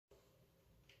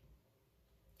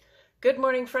Good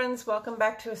morning, friends. Welcome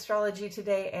back to Astrology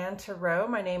Today and Tarot.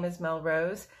 My name is Mel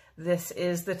Rose. This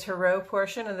is the Tarot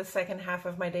portion of the second half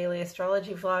of my daily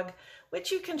astrology vlog,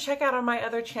 which you can check out on my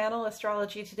other channel,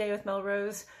 Astrology Today with Mel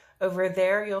Rose. Over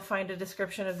there, you'll find a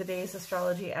description of the day's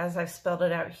astrology as I've spelled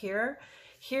it out here.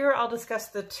 Here, I'll discuss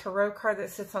the tarot card that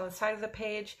sits on the side of the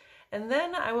page, and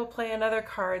then I will play another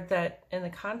card that, in the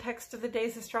context of the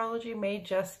day's astrology, may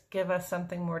just give us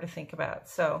something more to think about.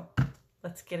 So,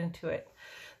 let's get into it.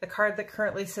 The card that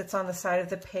currently sits on the side of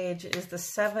the page is the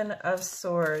Seven of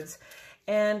Swords,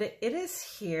 and it is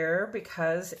here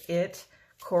because it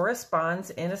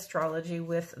corresponds in astrology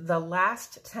with the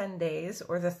last 10 days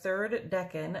or the third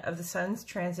decan of the sun's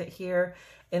transit here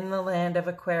in the land of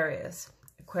Aquarius.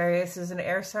 Aquarius is an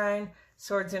air sign.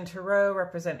 Swords in tarot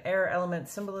represent air element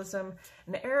symbolism,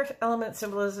 and air element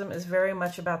symbolism is very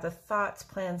much about the thoughts,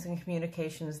 plans, and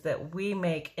communications that we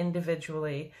make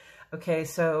individually. Okay,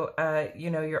 so,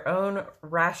 your own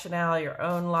rationale, your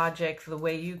own logic, the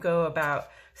way you go about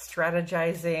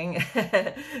strategizing,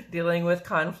 dealing with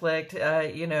conflict,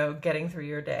 getting through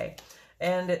your day.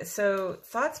 And so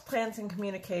thoughts, plans, and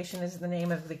communication is the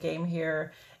name of the game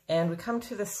here. And we come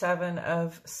to the Seven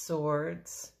of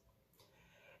Swords.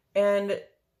 And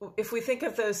if we think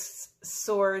of those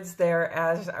swords there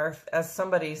as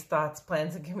somebody's thoughts,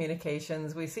 plans, and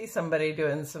communications, we see somebody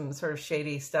doing some sort of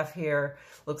shady stuff here.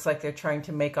 Looks like they're trying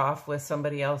to make off with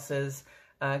somebody else's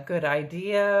good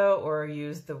idea or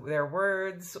use their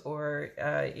words, or,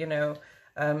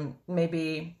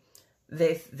 maybe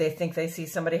they think they see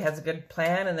somebody has a good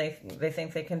plan and they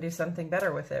think they can do something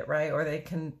better with it, right? Or they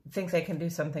think they can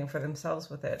do something for themselves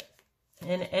with it.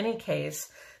 In any case,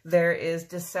 there is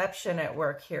deception at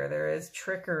work here. There is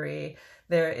trickery.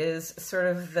 There is sort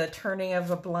of the turning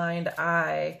of a blind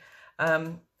eye.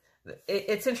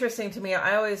 It's interesting to me.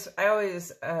 I always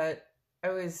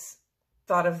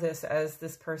thought of this as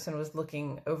this person was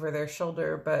looking over their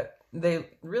shoulder, but they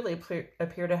really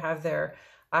appear to have their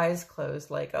eyes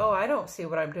closed, like, oh, I don't see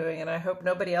what I'm doing, and I hope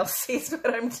nobody else sees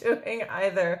what I'm doing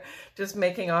either. Just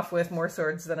making off with more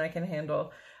swords than I can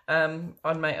handle on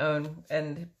my own.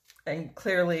 And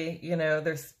clearly,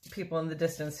 there's people in the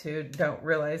distance who don't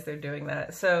realize they're doing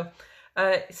that. So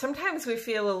sometimes we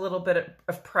feel a little bit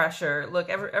of pressure. Look,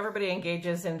 everybody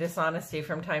engages in dishonesty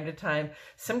from time to time.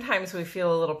 Sometimes we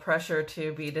feel a little pressure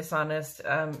to be dishonest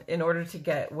in order to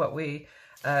get what we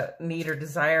need or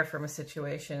desire from a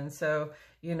situation. So,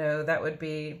 that would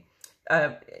be...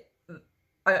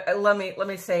 let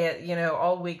me say it,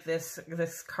 all week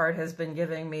this card has been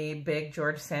giving me big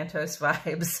George Santos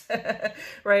vibes,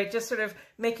 right? Just sort of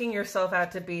making yourself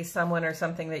out to be someone or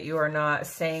something that you are not,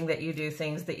 saying that you do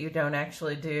things that you don't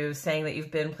actually do, saying that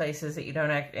you've been places that you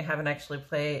haven't actually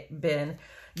been,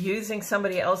 using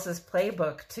somebody else's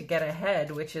playbook to get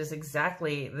ahead, which is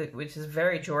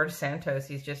very George Santos.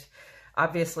 He's just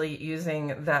obviously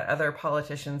using that other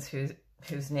politician's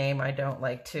whose name I don't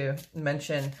like to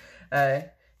mention.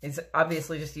 He's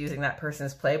obviously just using that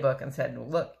person's playbook and said,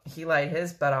 look, he lied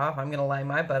his butt off. I'm going to lie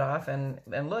my butt off. And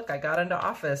look, I got into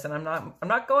office and I'm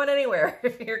not going anywhere.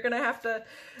 You're going to have to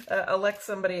elect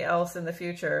somebody else in the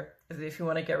future if you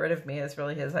want to get rid of me, is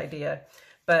really his idea.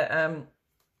 But,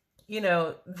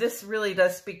 this really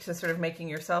does speak to sort of making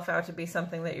yourself out to be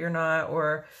something that you're not,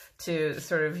 or to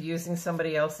sort of using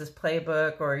somebody else's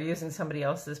playbook or using somebody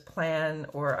else's plan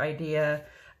or idea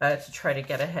to try to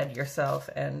get ahead yourself.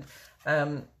 And,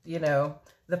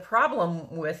 the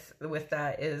problem with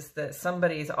that is that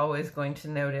somebody's always going to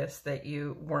notice that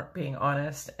you weren't being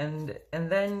honest, and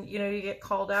then, you get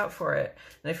called out for it.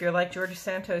 And if you're like George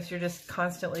Santos, you're just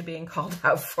constantly being called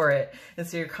out for it. And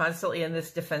so you're constantly in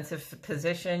this defensive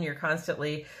position. You're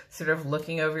constantly sort of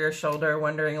looking over your shoulder,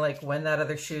 wondering like when that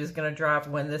other shoe is going to drop,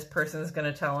 when this person's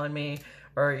going to tell on me,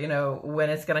 or,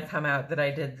 when it's going to come out that I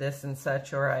did this and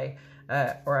such, or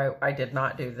I did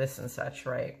not do this and such,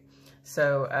 right?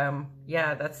 So,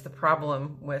 yeah, that's the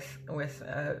problem with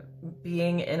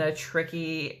being in a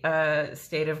tricky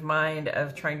state of mind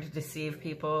of trying to deceive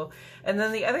people. And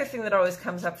then the other thing that always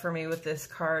comes up for me with this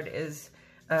card is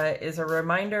a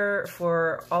reminder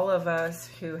for all of us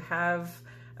who have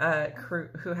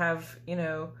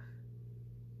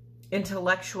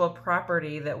intellectual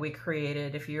property that we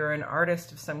created. If you're an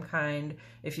artist of some kind,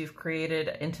 if you've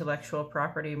created intellectual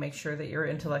property, make sure that your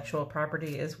intellectual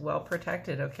property is well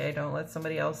protected, okay? Don't let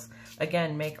somebody else,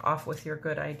 again, make off with your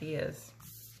good ideas.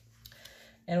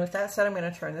 And with that said, I'm going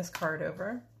to turn this card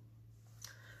over.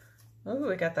 Oh,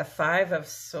 we got the Five of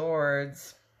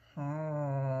Swords.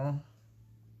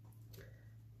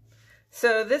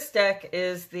 So this deck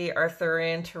is the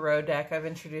Arthurian Tarot deck. I've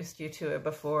introduced you to it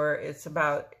before. It's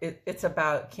about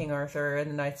King Arthur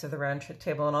and the Knights of the Round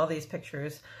Table, and all these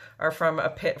pictures are from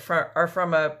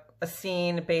a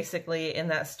scene basically in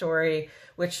that story,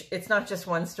 which it's not just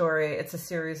one story, it's a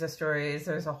series of stories.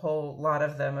 There's a whole lot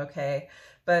of them, okay?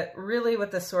 But really what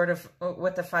the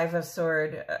Five of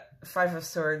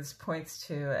Swords points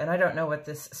to, and I don't know what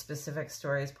this specific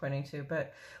story is pointing to,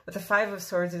 but what the Five of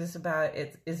Swords is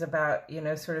about, you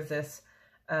know, sort of this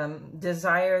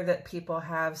desire that people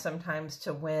have sometimes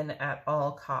to win at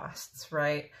all costs,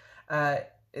 right?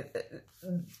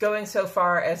 Going so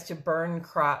far as to burn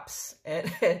crops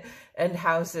and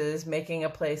houses, making a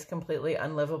place completely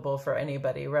unlivable for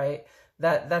anybody, right?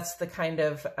 That's the kind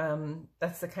of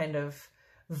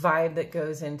vibe that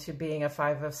goes into being a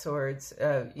Five of Swords,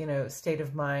 you know, state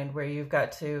of mind, where you've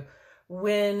got to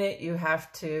win. You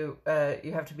have to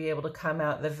be able to come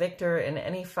out the victor in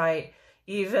any fight,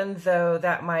 even though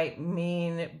that might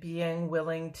mean being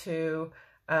willing to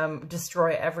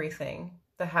destroy everything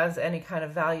that has any kind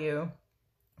of value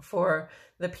for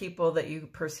the people that you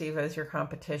perceive as your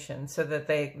competition, so that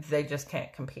they just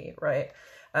can't compete, right?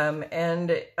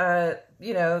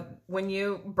 You know, when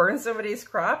you burn somebody's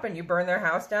crop and you burn their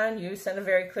house down, you send a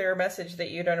very clear message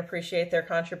that you don't appreciate their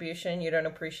contribution. You don't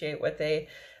appreciate what they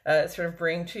sort of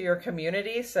bring to your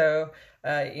community. So,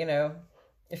 you know,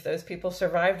 if those people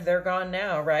survived, they're gone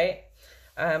now, right?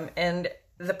 And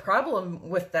the problem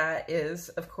with that is,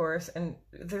 of course, and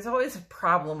there's always a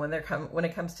problem when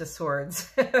it comes to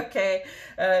swords, okay?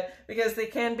 Because they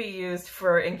can be used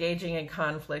for engaging in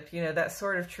conflict. You know, that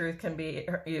sword of truth can be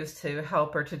used to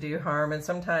help or to do harm, and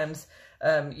sometimes,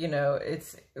 you know,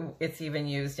 it's even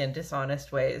used in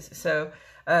dishonest ways. So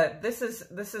this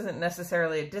isn't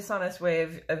necessarily a dishonest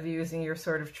way of using your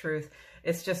sword of truth.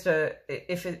 It's just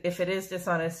if it is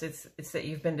dishonest, it's that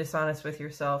you've been dishonest with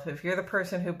yourself. If you're the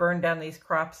person who burned down these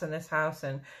crops in this house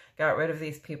and got rid of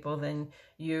these people, then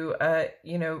you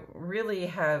you know, really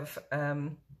have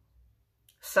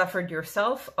suffered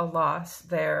yourself a loss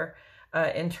there,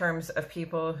 in terms of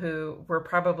people who were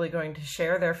probably going to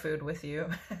share their food with you,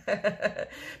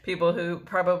 people who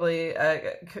probably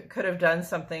could have done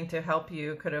something to help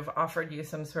you, could have offered you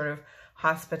some sort of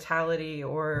hospitality,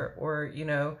 or you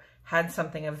know, had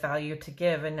something of value to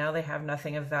give, and now they have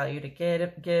nothing of value to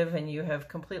give, and you have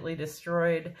completely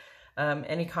destroyed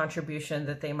any contribution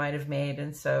that they might have made.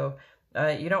 And so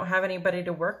you don't have anybody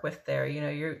to work with there. You know,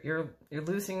 you're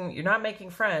losing, you're not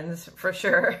making friends for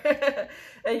sure,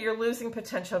 and you're losing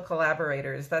potential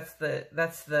collaborators. That's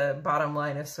the bottom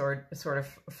line of sort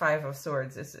of Five of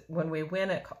Swords, is when we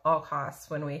win at all costs,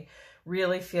 when we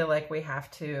really feel like we have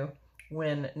to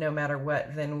win no matter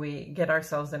what, then we get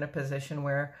ourselves in a position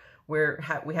where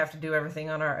we have to do everything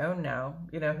on our own now.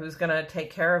 You know, who's going to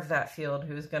take care of that field?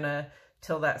 Who's going to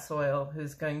till that soil?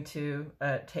 Who's going to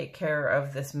take care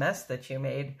of this mess that you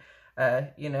made?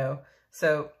 You know,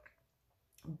 so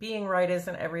being right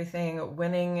isn't everything.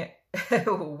 Winning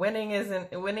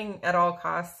at all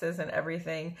costs isn't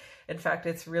everything. In fact,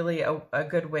 it's really a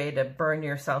good way to burn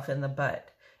yourself in the butt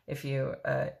if you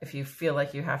feel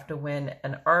like you have to win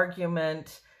an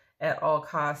argument at all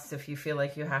costs, if you feel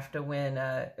like you have to win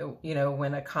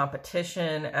a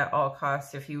competition at all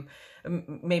costs, if you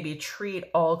maybe treat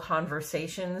all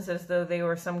conversations as though they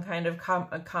were some kind of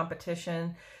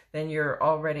competition, then you're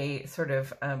already sort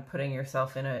of putting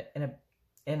yourself in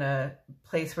a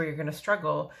place where you're going to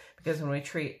struggle, because when we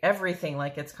treat everything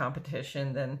like it's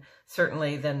competition, then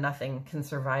certainly nothing can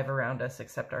survive around us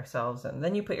except ourselves. And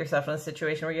then you put yourself in a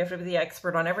situation where you have to be the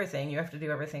expert on everything. You have to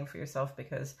do everything for yourself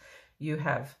because you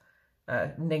have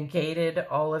negated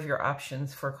all of your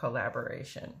options for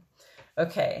collaboration.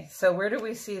 Okay, so where do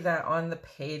we see that on the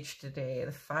page today?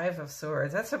 The Five of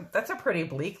Swords. That's a pretty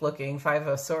bleak looking Five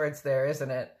of Swords there,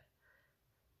 isn't it?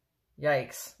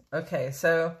 Yikes. Okay,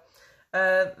 so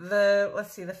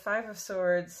let's see, the Five of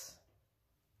Swords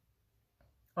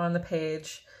on the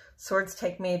page. Swords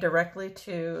take me directly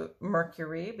to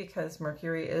Mercury, because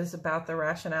Mercury is about the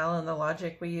rationale and the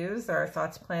logic we use. There are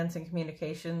thoughts, plans, and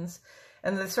communications,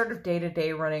 and the sort of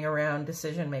day-to-day running around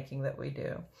decision-making that we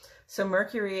do. So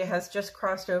Mercury has just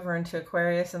crossed over into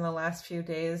Aquarius in the last few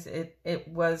days. It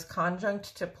was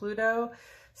conjunct to Pluto.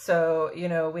 So, you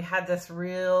know, we had this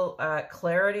real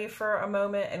clarity for a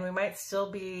moment, and we might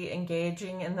still be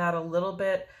engaging in that a little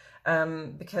bit,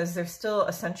 because they're still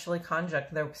essentially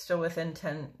conjunct. They're still within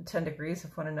 10 degrees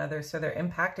of one another. So they're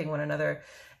impacting one another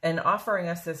and offering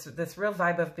us this real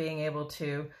vibe of being able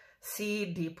to see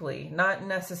deeply, not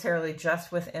necessarily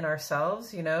just within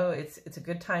ourselves. You know, it's a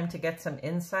good time to get some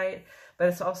insight, but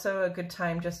it's also a good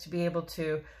time just to be able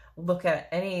to look at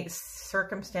any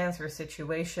circumstance or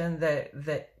situation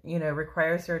that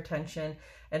requires your attention,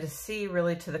 and to see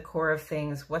really to the core of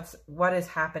things, what is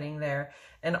happening there.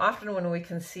 And often when we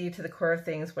can see to the core of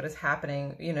things what is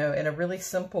happening, in a really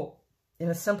simple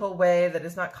way that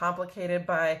is not complicated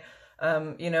by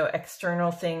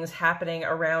external things happening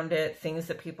around it, things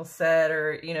that people said,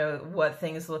 or, what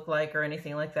things look like or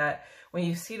anything like that. When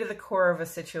you see to the core of a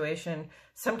situation,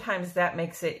 sometimes that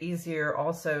makes it easier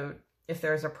also, if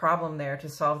there's a problem there, to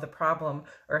solve the problem,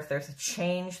 or if there's a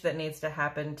change that needs to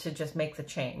happen, to just make the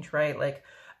change, right? Like,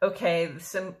 okay,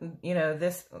 this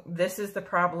is the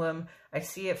problem. I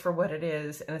see it for what it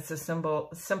is, and it's a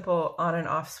simple on and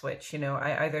off switch.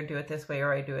 I either do it this way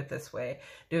or I do it this way.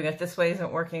 Doing it this way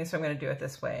isn't working, so I'm going to do it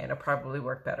this way, and it'll probably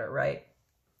work better, right?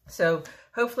 So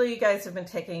hopefully you guys have been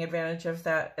taking advantage of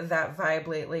that vibe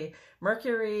lately.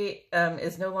 Mercury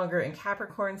is no longer in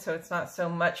Capricorn, so it's not so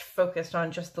much focused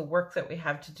on just the work that we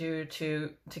have to do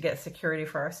to get security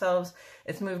for ourselves.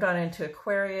 It's moved on into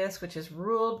Aquarius, which is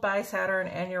ruled by Saturn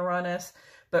and Uranus,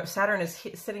 but Saturn is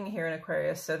sitting here in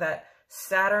Aquarius, so that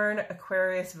Saturn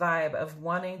Aquarius vibe of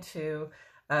wanting to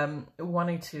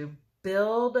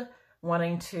build,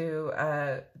 wanting to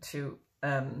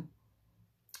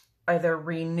either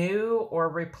renew or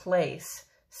replace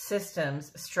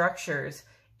systems, structures,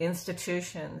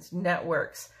 institutions,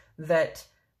 networks that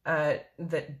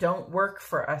don't work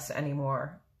for us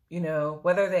anymore.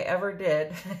 Whether they ever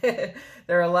did,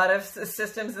 there are a lot of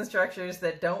systems and structures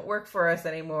that don't work for us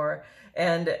anymore.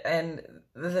 And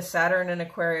the Saturn and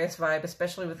Aquarius vibe,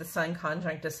 especially with the Sun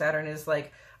conjunct to Saturn, is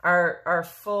like our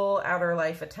full outer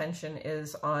life attention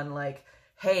is on like,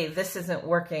 hey, this isn't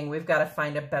working. We've got to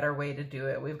find a better way to do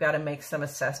it. We've got to make some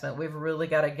assessment. We've really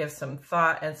got to give some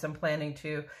thought and some planning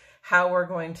to how we're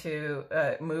going to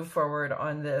move forward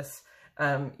on this,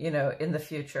 in the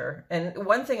future. And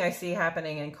one thing I see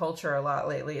happening in culture a lot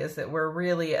lately is that we're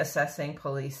really assessing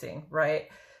policing, right?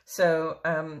 So,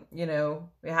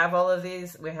 we have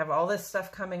all this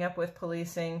stuff coming up with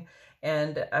policing,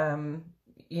 and,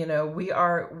 we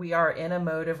are in a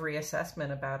mode of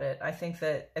reassessment about it. I think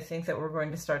that we're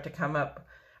going to start to come up.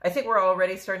 I think we're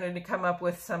already starting to come up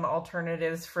with some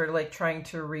alternatives for like trying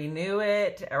to renew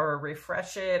it or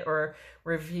refresh it or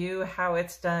review how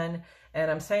it's done.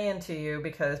 And I'm saying to you,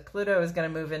 because Pluto is going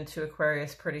to move into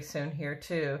Aquarius pretty soon here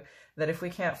too, that if we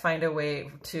can't find a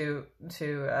way to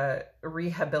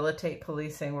rehabilitate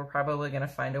policing, we're probably going to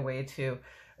find a way to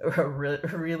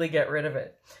really get rid of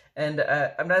it. And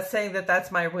I'm not saying that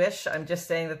that's my wish. I'm just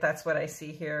saying that that's what I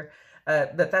see here.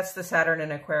 But that's the Saturn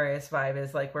and Aquarius vibe,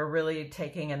 is like we're really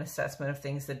taking an assessment of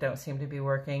things that don't seem to be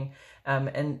working,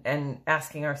 and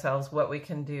asking ourselves what we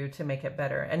can do to make it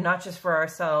better. And not just for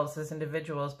ourselves as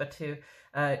individuals, but to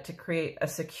create a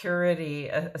security,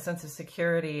 a sense of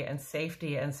security and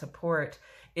safety and support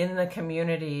in the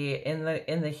community, in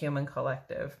the human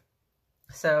collective.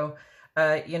 So,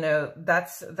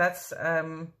 that's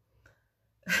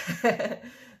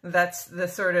that's the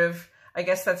sort of, I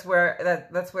guess that's where the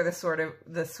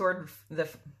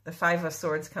Five of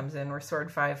Swords comes in, where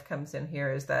Sword 5 comes in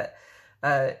here, is that,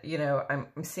 I'm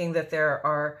seeing that there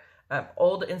are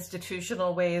old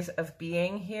institutional ways of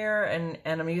being here, and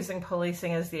I'm using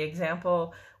policing as the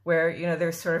example, where,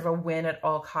 there's sort of a win at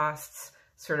all costs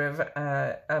sort of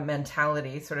a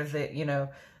mentality, sort of the,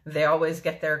 they always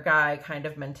get their guy kind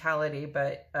of mentality,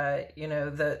 but,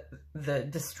 the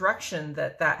destruction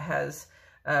that has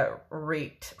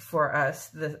reaped for us,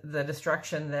 the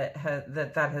destruction that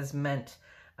has meant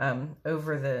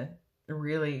over the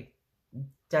really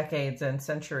decades and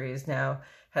centuries now,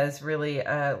 has really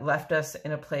left us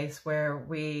in a place where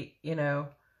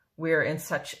we're in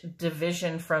such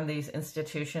division from these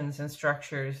institutions and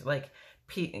structures, like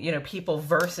people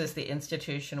versus the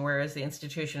institution, whereas the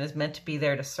institution is meant to be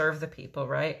there to serve the people,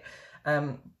 right?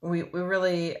 We're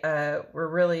really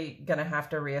gonna have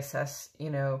to reassess,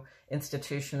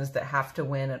 institutions that have to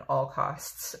win at all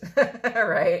costs,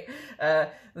 right?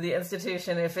 The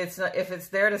institution, if it's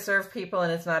there to serve people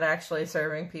and it's not actually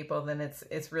serving people, then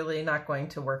it's really not going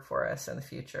to work for us in the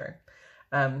future.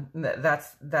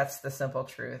 That's the simple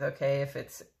truth. Okay, if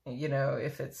it's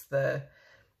the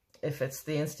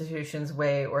institution's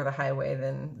way or the highway,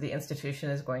 then the institution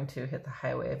is going to hit the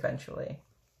highway eventually.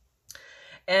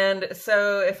 And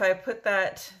so if I put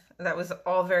that was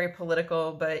all very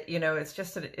political, but it's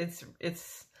just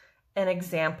it's an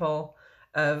example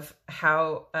of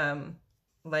how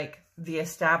like the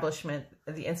establishment,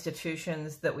 the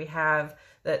institutions that we have,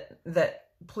 that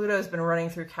Pluto's been running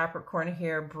through Capricorn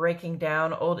here, breaking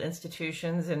down old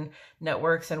institutions and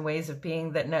networks and ways of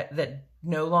being that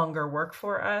no longer work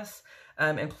for us.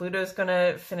 And Pluto's going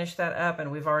to finish that up.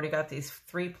 And we've already got these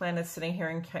 3 planets sitting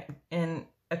here in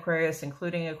Aquarius,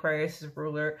 including Aquarius'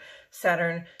 ruler,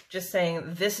 Saturn, just saying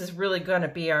this is really going to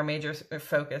be our major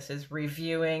focus, is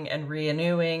reviewing and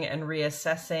renewing and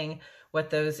reassessing what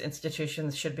those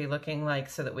institutions should be looking like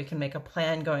so that we can make a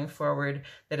plan going forward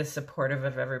that is supportive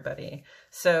of everybody.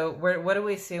 So what do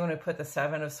we see when we put the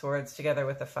 7 of Swords together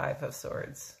with the 5 of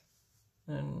Swords?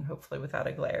 And hopefully without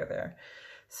a glare there.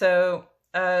 So,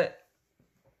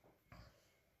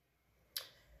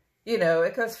 you know,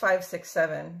 it goes 5, 6,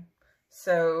 7.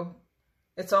 So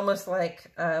it's almost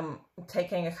like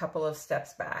taking a couple of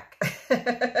steps back,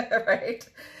 right?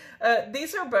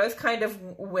 These are both kind of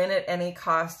win at any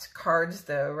cost cards,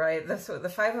 though, right? So the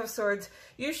 5 of Swords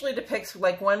usually depicts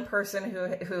like one person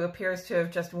who appears to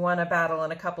have just won a battle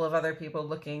and a couple of other people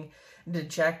looking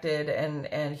dejected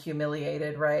and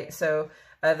humiliated, right? So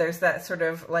there's that sort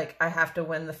of like, I have to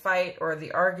win the fight or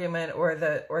the argument or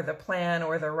the plan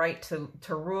or the right to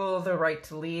rule, the right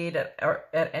to lead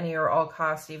at any or all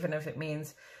costs, even if it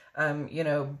means, you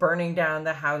know, burning down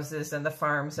the houses and the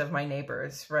farms of my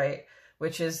neighbors, right?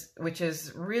 Which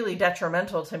is really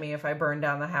detrimental to me if I burn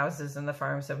down the houses and the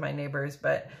farms of my neighbors.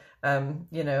 But,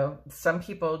 you know, some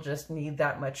people just need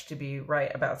that much to be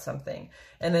right about something.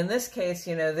 And in this case,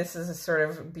 you know, this is a sort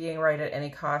of being right at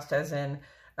any cost, as in,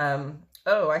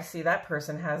 oh, I see that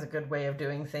person has a good way of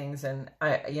doing things, and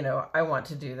I want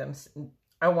to do them.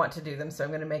 I want to do them, so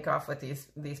I'm going to make off with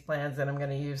these plans, and I'm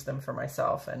going to use them for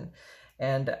myself.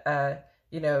 And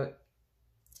you know,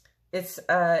 it's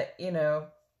you know,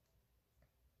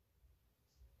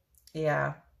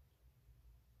 yeah,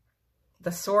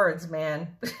 the swords,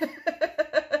 man.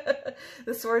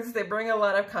 The swords, they bring a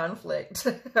lot of conflict.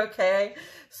 Okay,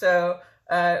 so.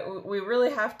 We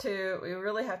really have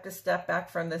to step back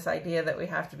from this idea that we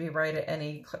have to be right at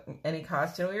any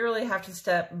cost, and we really have to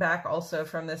step back also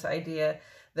from this idea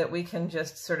that we can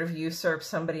just sort of usurp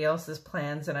somebody else's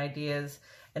plans and ideas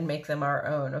and make them our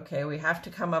own. Okay, we have to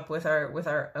come up with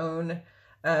our own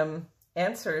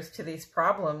answers to these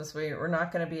problems. We're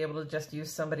not going to be able to just use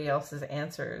somebody else's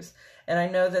answers. And I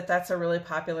know that that's a really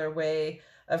popular way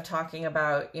of talking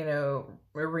about, you know,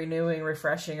 renewing,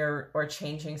 refreshing, or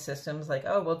changing systems, like,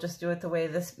 oh, we'll just do it the way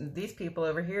these people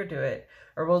over here do it,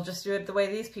 or we'll just do it the way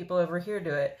these people over here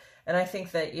do it. And I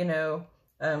think that, you know,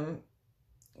 on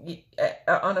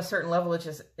a certain level,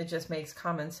 it just makes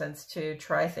common sense to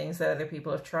try things that other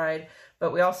people have tried.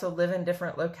 But we also live in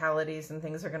different localities, and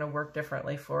things are going to work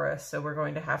differently for us. So we're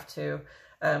going to have to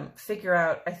figure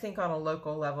out, I think, on a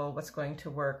local level, what's going to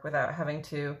work without having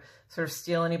to sort of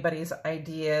steal anybody's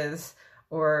ideas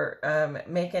or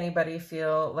make anybody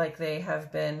feel like they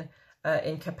have been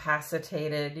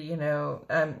incapacitated. You know,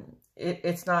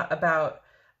 it's not about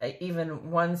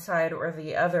even one side or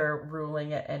the other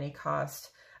ruling at any cost.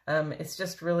 It's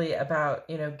just really about,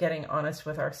 you know, getting honest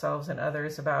with ourselves and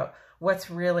others about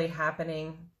what's really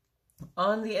happening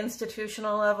on the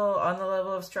institutional level, on the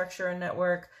level of structure and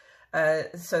network,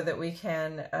 so that we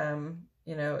can,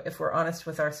 you know, if we're honest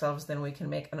with ourselves, then we can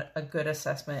make a good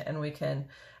assessment, and we can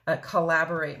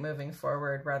collaborate moving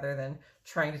forward, rather than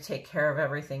trying to take care of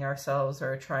everything ourselves,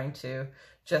 or trying to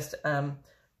just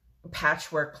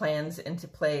patchwork plans into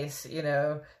place, you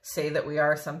know, say that we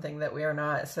are something that we are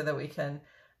not, so that we can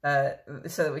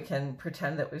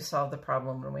pretend that we've solved the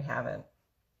problem when we haven't.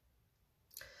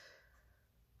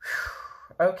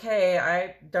 Okay,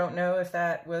 I don't know if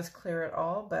that was clear at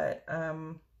all, but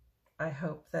I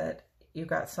hope that you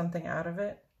got something out of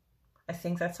it. I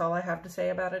think that's all I have to say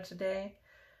about it today.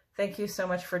 Thank you so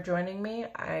much for joining me.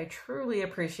 I truly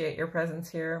appreciate your presence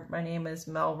here. My name is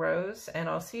Mel Rose, and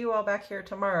I'll see you all back here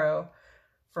tomorrow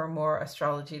for more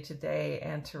Astrology Today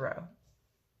and Tarot.